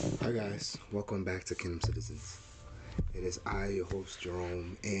Hi guys, welcome back to Kingdom Citizens. It is I, your host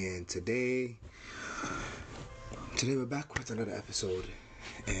Jerome, and today we're back with another episode.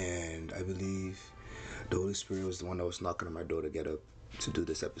 And I believe the Holy Spirit was the one that was knocking on my door to get up to do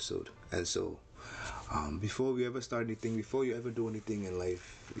this episode. And so, before we ever start anything, before you ever do anything in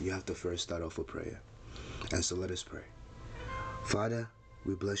life, you have to first start off with prayer. And so let us pray. Father,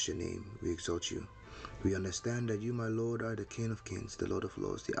 we bless your name. We exalt you. We understand that you, my Lord, are the King of kings, the Lord of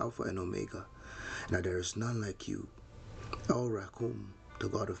lords, the Alpha and Omega, and that there is none like you, El Rakum, the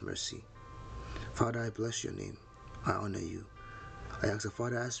God of mercy. Father, I bless your name. I honor you. I ask the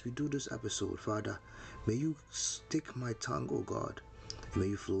Father, as we do this episode, Father, may you stick my tongue, O God, and may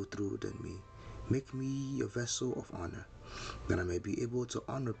you flow through than me. Make me a vessel of honor, that I may be able to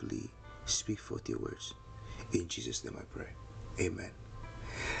honorably speak forth your words. In Jesus' name I pray. Amen.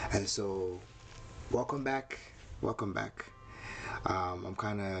 And so, welcome back. I'm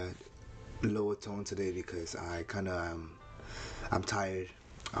kind of lower tone today because I'm tired.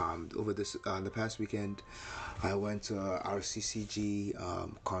 Over the past weekend, I went to our CCG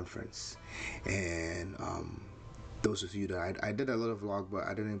conference, and those of you that I did a little vlog, but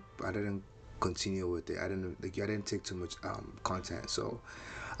I didn't continue with it. I didn't take too much content, so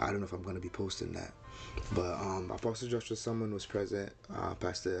I don't know if I'm gonna be posting that. But Apostle Joshua Summon was present.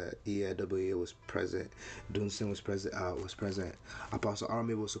 Pastor EAWA was present. Dunson was present. Apostle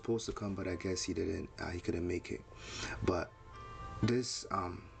Army was supposed to come, but I guess he didn't. He couldn't make it. But this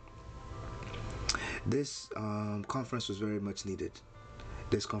conference was very much needed.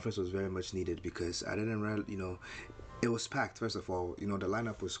 This conference was very much needed because I didn't really, it was packed. First of all, the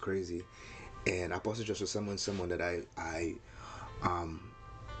lineup was crazy, and Apostle Joshua Summon, someone that I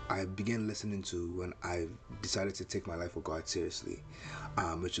began listening to when I decided to take my life with God seriously,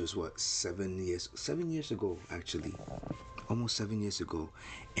 which was what 7 years ago, actually, almost 7 years ago.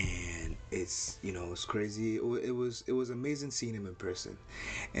 And it's crazy. It was amazing seeing him in person,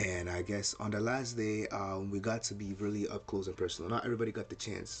 and I guess on the last day we got to be really up close and personal. Not everybody got the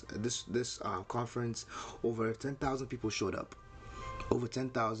chance. This conference, over 10,000 people showed up. Over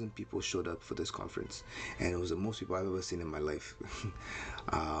 10,000 people showed up for this conference, and it was the most people I've ever seen in my life.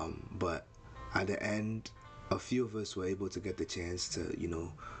 But at the end, a few of us were able to get the chance to,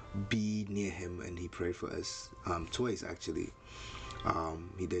 be near him, and he prayed for us twice, actually.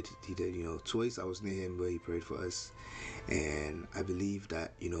 He did, twice I was near him where he prayed for us, and I believe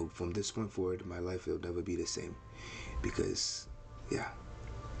that, from this point forward, my life will never be the same, because, yeah,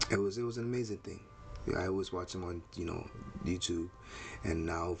 it was an amazing thing. I always watch him on YouTube, and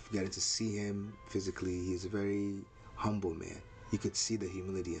now getting to see him physically, he's a very humble man. You could see the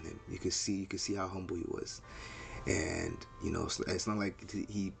humility in him. You could see how humble he was, and it's not like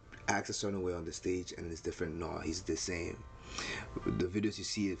he acts a certain way on the stage and it's different. No, he's the same. The videos you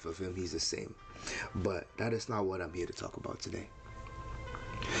see of him, he's the same. But that is not what I'm here to talk about today.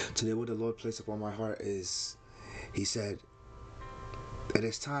 Today, what the Lord placed upon my heart is, He said, "It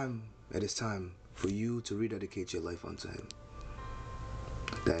is time for you to rededicate your life unto Him."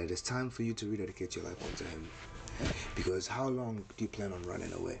 That it is time for you to rededicate your life unto Him. Because how long do you plan on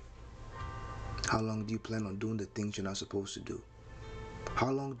running away? How long do you plan on doing the things you're not supposed to do?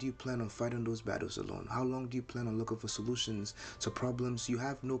 How long do you plan on fighting those battles alone? How long do you plan on looking for solutions to problems you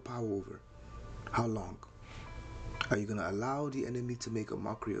have no power over? How long? Are you going to allow the enemy to make a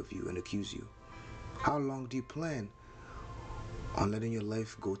mockery of you and accuse you? How long do you plan on letting your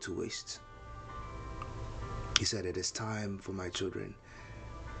life go to waste? He said, "It is time for my children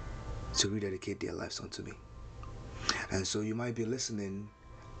to rededicate their lives unto me." And so you might be listening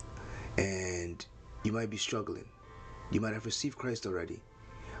and you might be struggling. You might have received Christ already,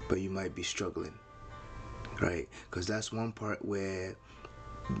 but you might be struggling, right? Because that's one part where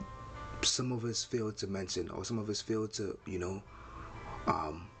some of us fail to mention, or some of us fail to,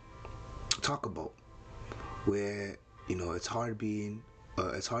 talk about, where,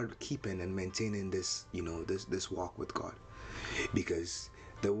 it's hard keeping and maintaining this, this walk with God. Because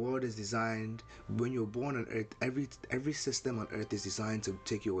the world is designed, when you're born on earth, every system on earth is designed to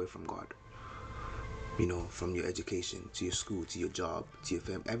take you away from God. From your education to your school to your job to your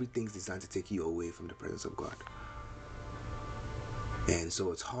family, everything's designed to take you away from the presence of God. And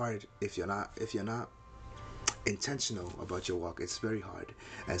so it's hard if you're not intentional about your walk. It's very hard.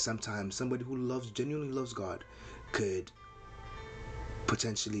 And sometimes somebody who genuinely loves God could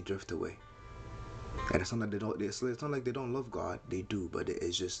potentially drift away. And it's not like they don't love God. They do, but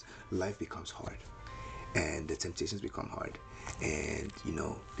it's just life becomes hard, and the temptations become hard, and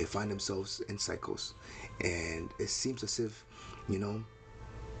they find themselves in cycles, and it seems as if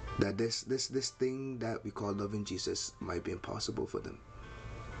that this thing that we call loving Jesus might be impossible for them.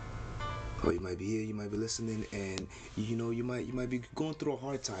 Or you might be here, you might be listening, and you might be going through a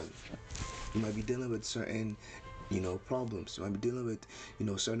hard time. You might be dealing with certain problems. You might be dealing with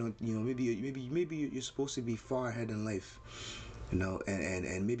certain maybe you're supposed to be far ahead in life,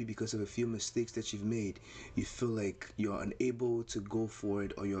 and maybe because of a few mistakes that you've made, you feel like you're unable to go for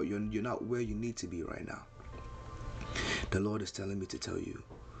it, or you're not where you need to be right now. The Lord is telling me to tell you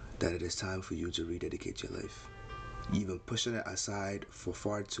that it is time for you to rededicate your life. You've been pushing it aside for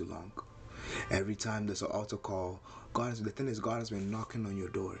far too long. Every time there's an altar call, the thing is, God has been knocking on your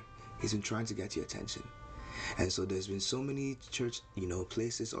door. He's been trying to get your attention. And so there's been so many church,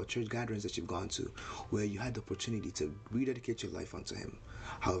 places or church gatherings that you've gone to where you had the opportunity to rededicate your life unto Him.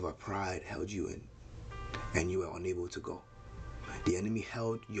 However, pride held you in and you were unable to go. The enemy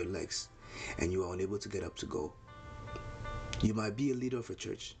held your legs and you were unable to get up to go. You might be a leader of a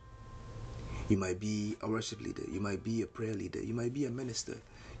church. You might be a worship leader. You might be a prayer leader. You might be a minister.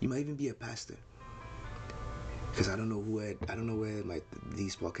 You might even be a pastor. Because I don't know where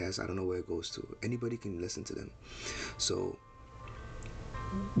these podcasts, I don't know where it goes to. Anybody can listen to them. So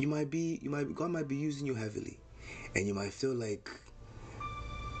God might be using you heavily, and you might feel like,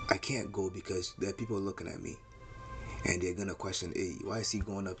 I can't go because there are people looking at me, and they're gonna question, hey, why is he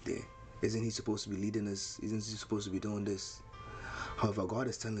going up there? Isn't he supposed to be leading us? Isn't he supposed to be doing this? However, God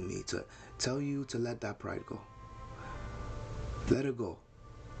is telling me to tell you to let that pride go. Let it go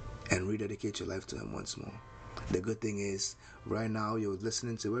and rededicate your life to Him once more. The good thing is, right now, wherever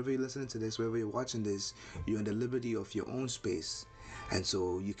you're listening to this, wherever you're watching this, you're in the liberty of your own space. And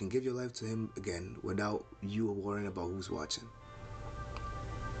so you can give your life to Him again without you worrying about who's watching.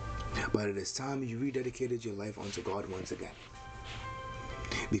 But it is time you rededicated your life unto God once again.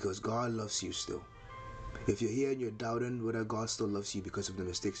 Because God loves you still. If you're here and you're doubting whether God still loves you because of the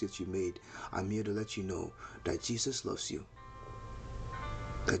mistakes that you made, I'm here to let you know that Jesus loves you.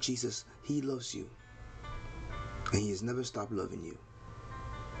 That Jesus, He loves you. And He has never stopped loving you.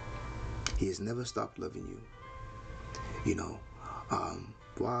 He has never stopped loving you.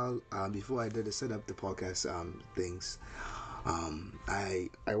 Before I did to set up the podcast things, I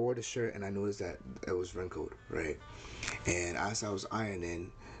wore the shirt and I noticed that it was wrinkled, right? And as I was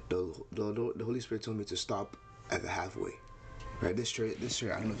ironing, the Holy Spirit told me to stop at the halfway. Right, this shirt,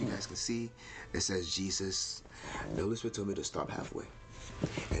 I don't know if you guys can see, it says Jesus. The Holy Spirit told me to stop halfway.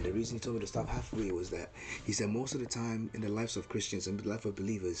 And the reason He told me to stop halfway was that He said most of the time in the lives of Christians and the life of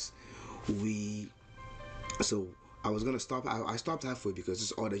believers, so I was going to stop, I stopped halfway because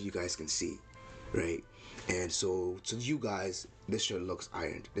it's all that you guys can see, right? And so to you guys, this shirt looks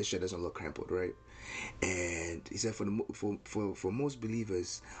ironed. This shirt doesn't look crumpled, right? And He said for most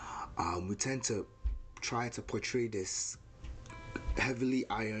believers, we tend to try to portray this heavily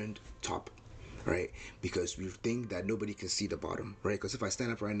ironed top, right? Because we think that nobody can see the bottom, right? Because if I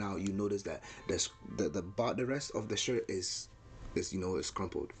stand up right now, you notice that the rest of the shirt is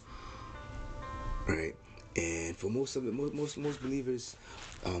crumpled, right? And for most believers,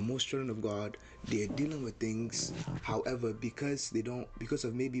 most children of God, they're dealing with things. However, because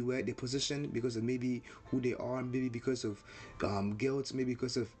of maybe where they're positioned, because of maybe who they are, maybe because of guilt, maybe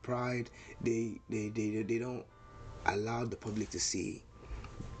because of pride, they don't allow the public to see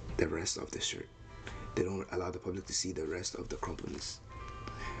the rest of the shirt. They don't allow the public to see the rest of the crumpleness,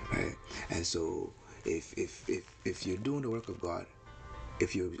 right? And so if you're doing the work of God,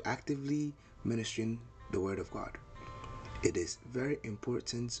 if you're actively ministering the word of God, it is very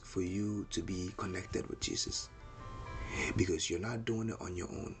important for you to be connected with Jesus, because you're not doing it on your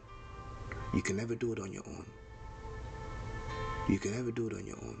own. You can never do it on your own. You can never do it on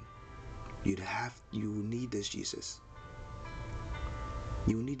your own. You need this Jesus.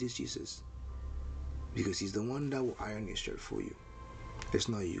 You need this Jesus, because He's the one that will iron your shirt for you. It's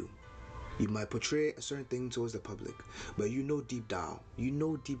not you. You might portray a certain thing towards the public, but deep down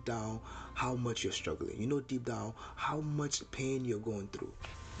how much you're struggling. You know deep down how much pain you're going through.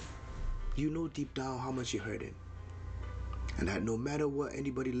 You know deep down how much you're hurting. And that no matter what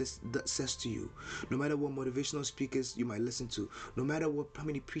anybody says to you, no matter what motivational speakers you might listen to, no matter how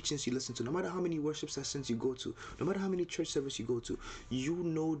many preachings you listen to, no matter how many worship sessions you go to, no matter how many church services you go to, you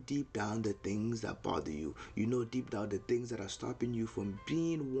know deep down the things that bother you. You know deep down the things that are stopping you from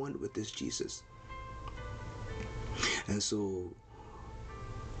being one with this Jesus. And so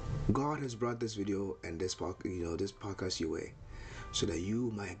God has brought this video and this podcast your way, so that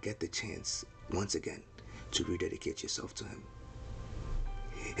you might get the chance once again to rededicate yourself to Him.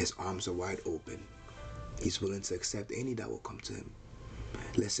 His arms are wide open. He's willing to accept any that will come to Him.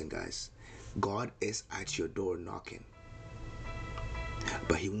 Listen, guys, God is at your door knocking,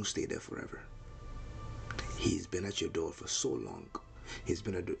 but He won't stay there forever. He's been at your door for so long. He's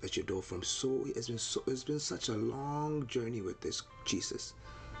been at your door from it's been such a long journey with this Jesus.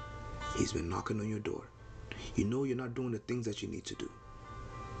 He's been knocking on your door. You know you're not doing the things that you need to do.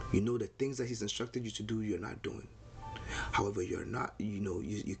 You know the things that he's instructed you to do, you're not doing. However, you're not,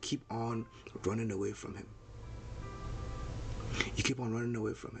 you keep on running away from him. You keep on running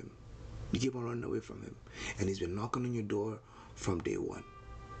away from him. You keep on running away from him. And he's been knocking on your door from day one.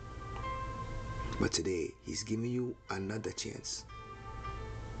 But today, he's giving you another chance.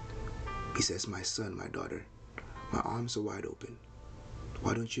 He says, my son, my daughter, my arms are wide open.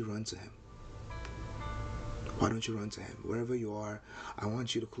 Why don't you run to him? Why don't you run to him? Wherever you are, I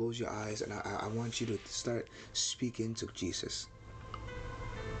want you to close your eyes and I want you to start speaking to Jesus.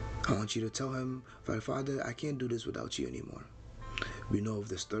 I want you to tell him, Father, I can't do this without you anymore. We know of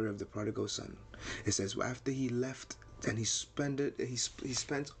the story of the prodigal son. It says after he left and he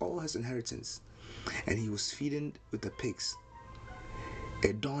spent all his inheritance and he was feeding with the pigs,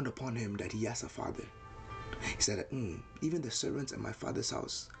 it dawned upon him that he has a father. He said, even the servants in my father's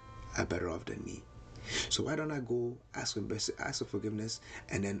house are better off than me. So why don't I go ask for forgiveness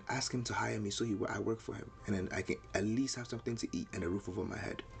and then ask him to hire me so I work for him, and then I can at least have something to eat and a roof over my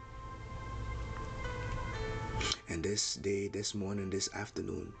head. And this day, this morning, this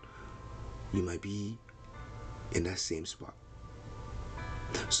afternoon, you might be in that same spot.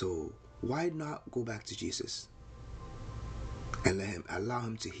 So why not go back to Jesus and allow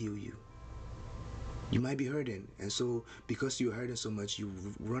him to heal you? You might be hurting, and so because you're hurting so much, you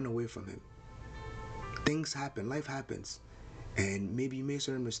run away from him. Things happen, life happens, and maybe you made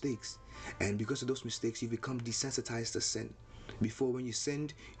certain mistakes, and because of those mistakes, you become desensitized to sin. Before, when you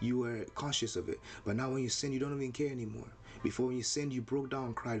sinned, you were conscious of it, but now when you sin, you don't even care anymore. Before, when you sinned, you broke down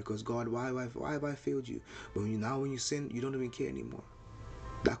and cried because, God, why have I failed you? But now when you sin, you don't even care anymore.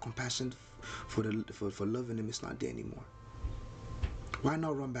 That compassion for loving him is not there anymore. Why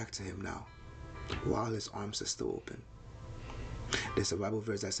not run back to him now while his arms are still open? There's a Bible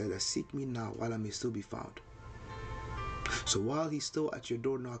verse that says that seek me now while I may still be found. So while he's still at your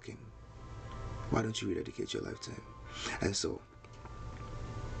door knocking, why don't you rededicate your life to him? And so,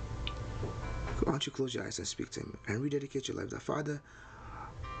 why don't you close your eyes and speak to him and rededicate your life? That Father,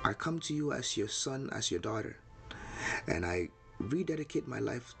 I come to you as your son, as your daughter, and I rededicate my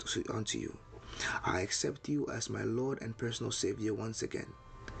life unto you. I accept you as my Lord and personal Savior once again.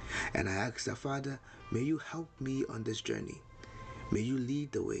 And I ask that, Father, may you help me on this journey. May you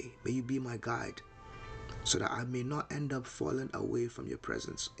lead the way. May you be my guide so that I may not end up falling away from your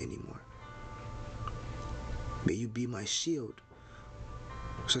presence anymore. May you be my shield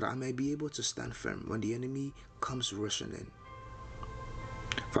so that I may be able to stand firm when the enemy comes rushing in.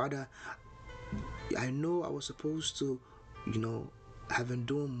 Father, I know I was supposed to, have been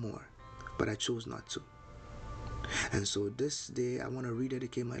doing more, but I chose not to. And so this day, I want to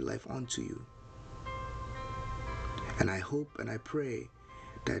rededicate my life unto you. And I hope and I pray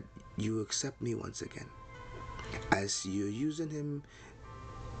that you accept me once again. As you're using him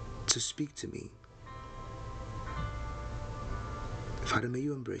to speak to me, Father, may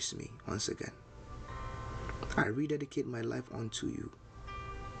you embrace me once again. I rededicate my life unto you.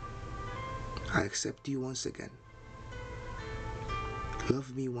 I accept you once again.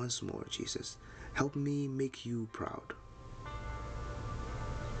 Love me once more, Jesus. Help me make you proud.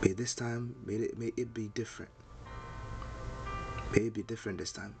 May this time, may it be different. May it be different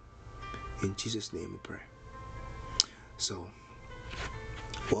this time. In Jesus' name we pray. So,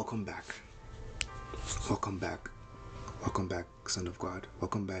 welcome back. Welcome back. Welcome back, Son of God.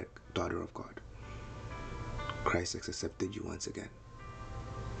 Welcome back, Daughter of God. Christ has accepted you once again.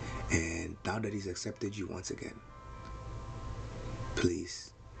 And now that he's accepted you once again,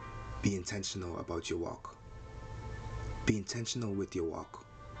 please be intentional about your walk. Be intentional with your walk.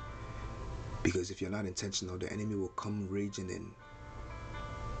 Because if you're not intentional, the enemy will come raging in.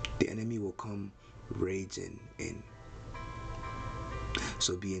 The enemy will come raging in.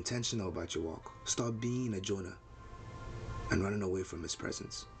 So be intentional about your walk. Stop being a Jonah and running away from his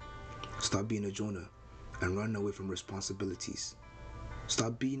presence. Stop being a Jonah and running away from responsibilities.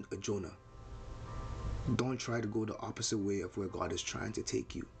 Stop being a Jonah. Don't try to go the opposite way of where God is trying to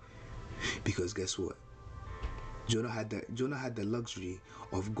take you. Because guess what? Jonah had the luxury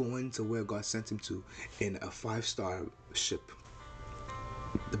of going to where God sent him to in a 5-star ship.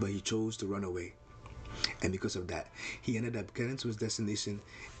 But he chose to run away. And because of that, he ended up getting to his destination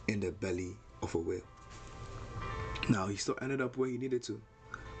in the belly of a whale. Now, he still ended up where he needed to.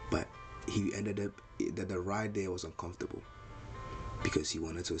 But he ended up, that the ride there was uncomfortable. Because he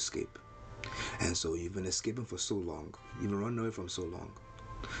wanted to escape. And so you've been escaping for so long. You've been running away from so long.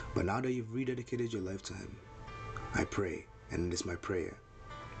 But now that you've rededicated your life to him, I pray And it is my prayer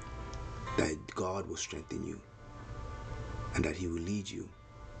that God will strengthen you, and that He will lead you,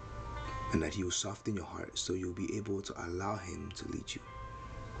 and that He will soften your heart so you'll be able to allow Him to lead you.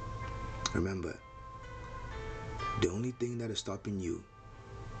 Remember, the only thing that is stopping you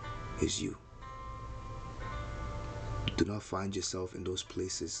is you. Do not find yourself in those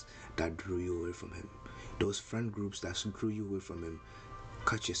places that drew you away from Him. Those friend groups that drew you away from Him,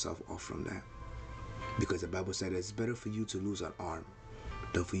 cut yourself off from that. Because the Bible said it's better for you to lose an arm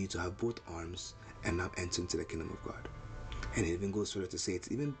than for you to have both arms and not enter into the kingdom of God. And it even goes further to say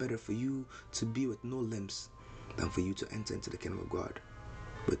it's even better for you to be with no limbs than for you to enter into the kingdom of God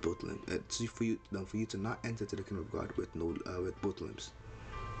with both limbs. Than for you to not enter into the kingdom of God with both limbs.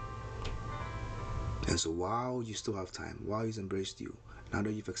 And so while you still have time, while He's embraced you, now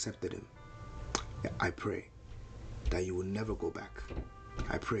that you've accepted Him, I pray that you will never go back.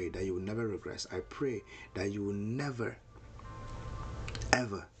 I pray that you will never regress. I pray that you will never,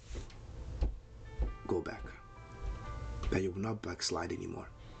 ever go back. That you will not backslide anymore.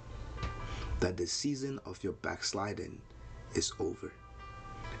 That the season of your backsliding is over.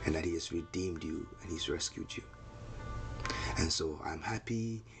 And that He has redeemed you and He's rescued you. And so I'm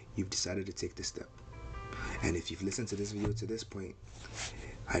happy you've decided to take this step. And if you've listened to this video to this point,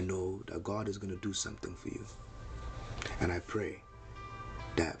 I know that God is going to do something for you. And I pray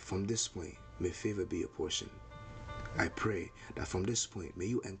that from this point, may favor be your portion. I pray that from this point, may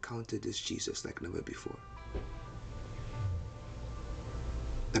you encounter this Jesus like never before.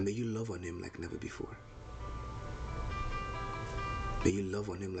 And may you love on Him like never before. May you love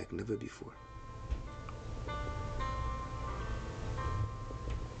on Him like never before.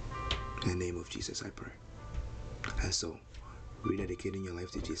 In the name of Jesus, I pray. And so, rededicating your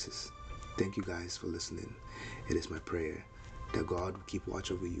life to Jesus. Thank you guys for listening. It is my prayer that God will keep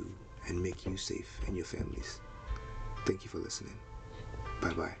watch over you and make you safe and your families. Thank you for listening.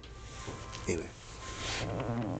 Bye-bye. Amen.